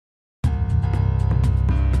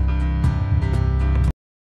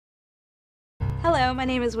Hello, my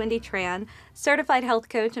name is Wendy Tran, certified health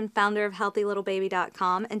coach and founder of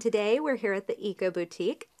HealthyLittleBaby.com, and today we're here at the Eco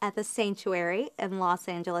Boutique at the Sanctuary in Los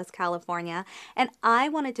Angeles, California, and I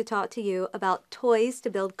wanted to talk to you about toys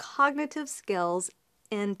to build cognitive skills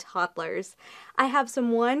in toddlers. I have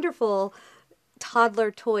some wonderful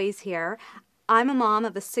toddler toys here. I'm a mom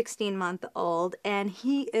of a 16-month-old, and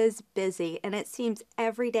he is busy, and it seems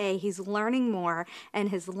every day he's learning more, and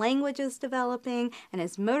his language is developing, and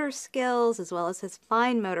his motor skills, as well as his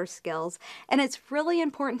fine motor skills. And it's really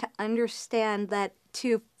important to understand that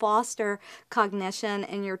to foster cognition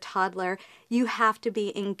in your toddler, you have to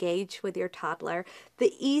be engaged with your toddler.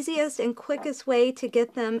 The easiest and quickest way to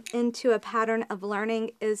get them into a pattern of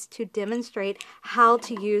learning is to demonstrate how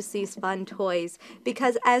to use these fun toys,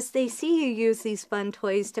 because as they see you use these fun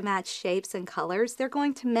toys to match shapes and colors, they're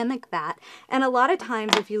going to mimic that. And a lot of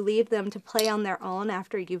times if you leave them to play on their own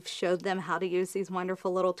after you've showed them how to use these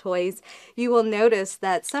wonderful little toys, you will notice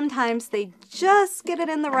that sometimes they just get it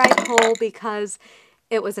in the right hole because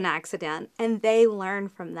it was an accident, and they learn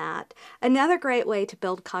from that. Another great way to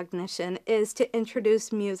build cognition is to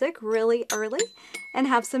introduce music really early and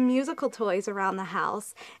have some musical toys around the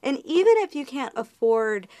house. And even if you can't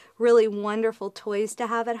afford really wonderful toys to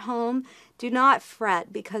have at home, do not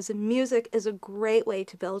fret, because music is a great way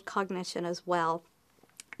to build cognition as well.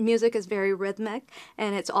 Music is very rhythmic,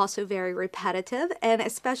 and it's also very repetitive, and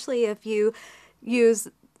especially if you use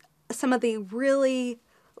some of the really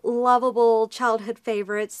lovable childhood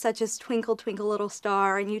favorites such as Twinkle Twinkle Little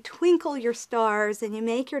Star, and you twinkle your stars and you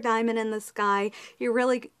make your diamond in the sky, you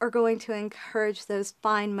really are going to encourage those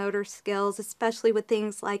fine motor skills, especially with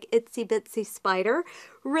things like Itsy Bitsy Spider.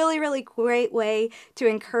 Really great way to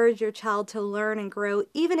encourage your child to learn and grow,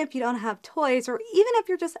 even if you don't have toys, or even if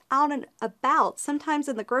you're just out and about. Sometimes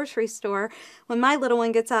in the grocery store, when my little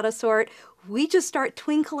one gets out of sort, we just start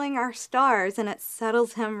twinkling our stars and it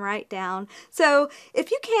settles him right down. So if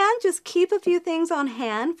you can, just keep a few things on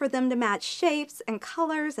hand for them to match shapes and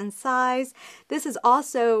colors and size. This is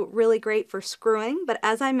also really great for screwing, but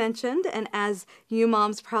as I mentioned, and as you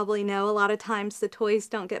moms probably know, a lot of times the toys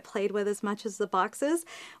don't get played with as much as the boxes.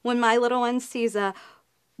 When my little one sees a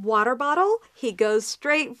water bottle, he goes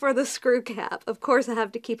straight for the screw cap. Of course, I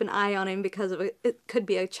have to keep an eye on him because it could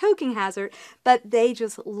be a choking hazard, but they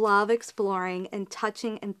just love exploring and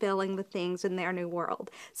touching and feeling the things in their new world.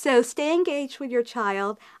 So stay engaged with your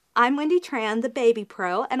child. I'm Wendy Tran, the Baby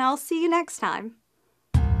Pro, and I'll see you next time.